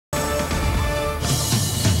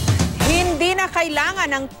kailangan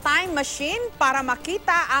ng time machine para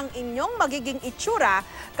makita ang inyong magiging itsura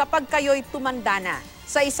kapag kayo'y tumanda na.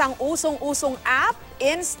 Sa isang usong-usong app,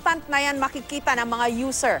 instant na yan makikita ng mga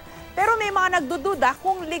user. Pero may mga nagdududa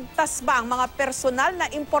kung ligtas ba ang mga personal na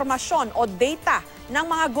impormasyon o data ng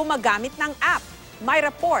mga gumagamit ng app. May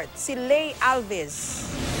report si Lay Alves.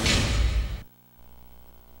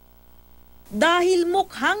 Dahil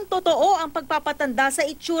mukhang totoo ang pagpapatanda sa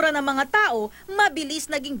itsura ng mga tao,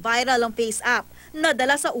 mabilis naging viral ang Faceapp.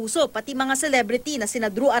 Nadala sa uso pati mga celebrity na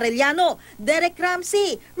sina Drew Arellano, Derek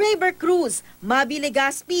Ramsey, Rayber Cruz, Mabi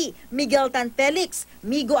Legaspi, Miguel Tan Felix,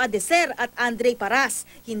 Migo Adeser at Andre Paras.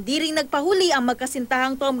 Hindi ring nagpahuli ang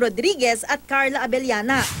magkasintahang Tom Rodriguez at Carla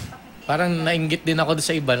Abellana. Parang nainggit din ako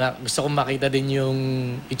sa iba na gusto kong makita din yung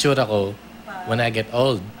itsura ko when I get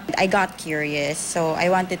old. I got curious, so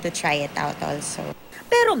I wanted to try it out also.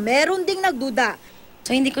 Pero meron ding nagduda.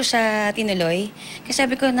 So hindi ko siya tinuloy kasi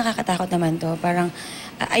sabi ko nakakatakot naman to. Parang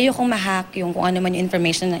ayokong ma-hack yung kung ano man yung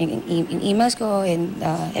information na in emails ko and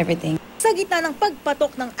everything. Sa gitna ng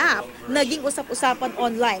pagpatok ng app, naging usap-usapan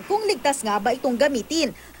online kung ligtas nga ba itong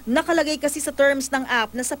gamitin. Nakalagay kasi sa terms ng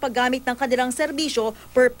app na sa paggamit ng kanilang serbisyo,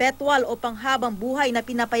 perpetual o panghabang buhay na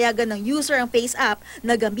pinapayagan ng user ang Faceapp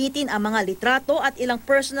na gamitin ang mga litrato at ilang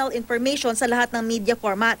personal information sa lahat ng media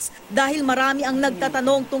formats. Dahil marami ang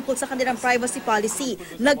nagtatanong tungkol sa kanilang privacy policy,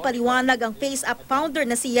 nagpaliwanag ang Faceapp founder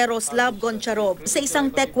na si Yaroslav Goncharov sa isang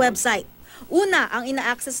tech website. Una, ang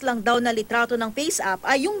ina-access lang daw na litrato ng Faceapp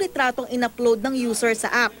ay yung litratong in-upload ng user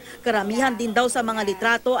sa app. Karamihan din daw sa mga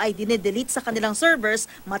litrato ay dinedelete sa kanilang servers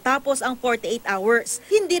matapos ang 48 hours.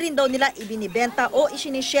 Hindi rin daw nila ibinibenta o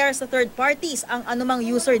isinishare sa third parties ang anumang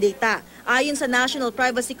user data. Ayon sa National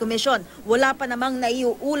Privacy Commission, wala pa namang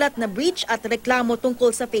naiuulat na breach at reklamo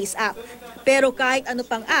tungkol sa Faceapp. Pero kahit ano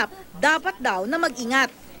pang app, dapat daw na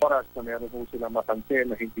mag-ingat. Oras na meron po silang mapansin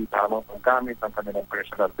na hindi tamang paggamit ng kanilang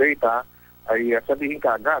personal data, ay sabihin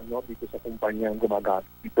ka agad dito sa kumpanya ang gumagamit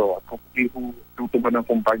dito. At kung hindi po tutuman ng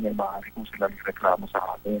kumpanya, maaari po silang reklamo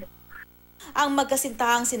sa amin. Ang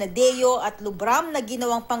magkasintahang sina Deo at Lubram na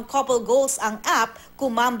ginawang pang couple goals ang app,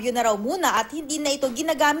 kumambyo na raw muna at hindi na ito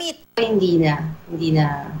ginagamit. Hindi na.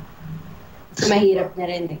 Mahirap na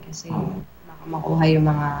rin kasi baka makuha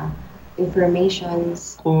yung mga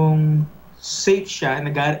informations. Kung safe siya,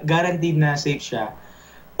 guaranteed na safe siya,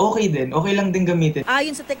 okay lang din gamitin.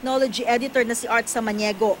 Ayon sa technology editor na si Art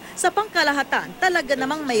Samaniego, sa pangkalahatan, talaga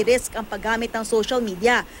namang may risk ang paggamit ng social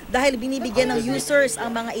media dahil binibigyan ng users ang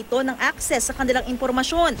mga ito ng access sa kanilang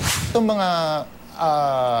impormasyon. Itong mga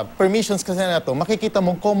permissions kasi na ito, makikita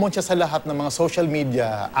mong common siya sa lahat ng mga social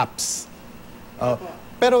media apps.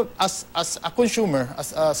 Pero as a consumer,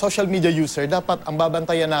 as a social media user, dapat ang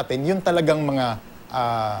babantayan natin yung talagang mga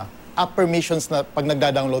app permissions na pag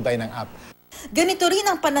nagda-download tayo ng app. Ganito rin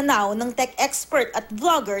ang pananaw ng tech expert at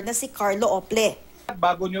vlogger na si Carlo Ople.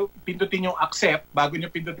 Bago nyo pindutin yung accept, bago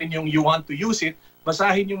nyo pindutin yung you want to use it,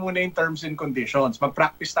 basahin nyo muna yung terms and conditions.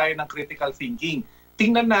 Mag-practice tayo ng critical thinking.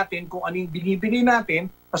 Tingnan natin kung anong binibili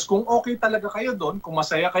natin, tapos kung okay talaga kayo doon, kung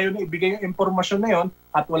masaya kayo na ibigay yung impormasyon na yon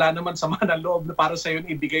at wala naman sama ng loob na para sa iyo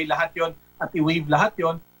na ibigay lahat yon at i-waive lahat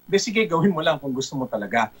yon, de sige, gawin mo lang kung gusto mo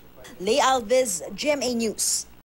talaga. Lay Alves, GMA News.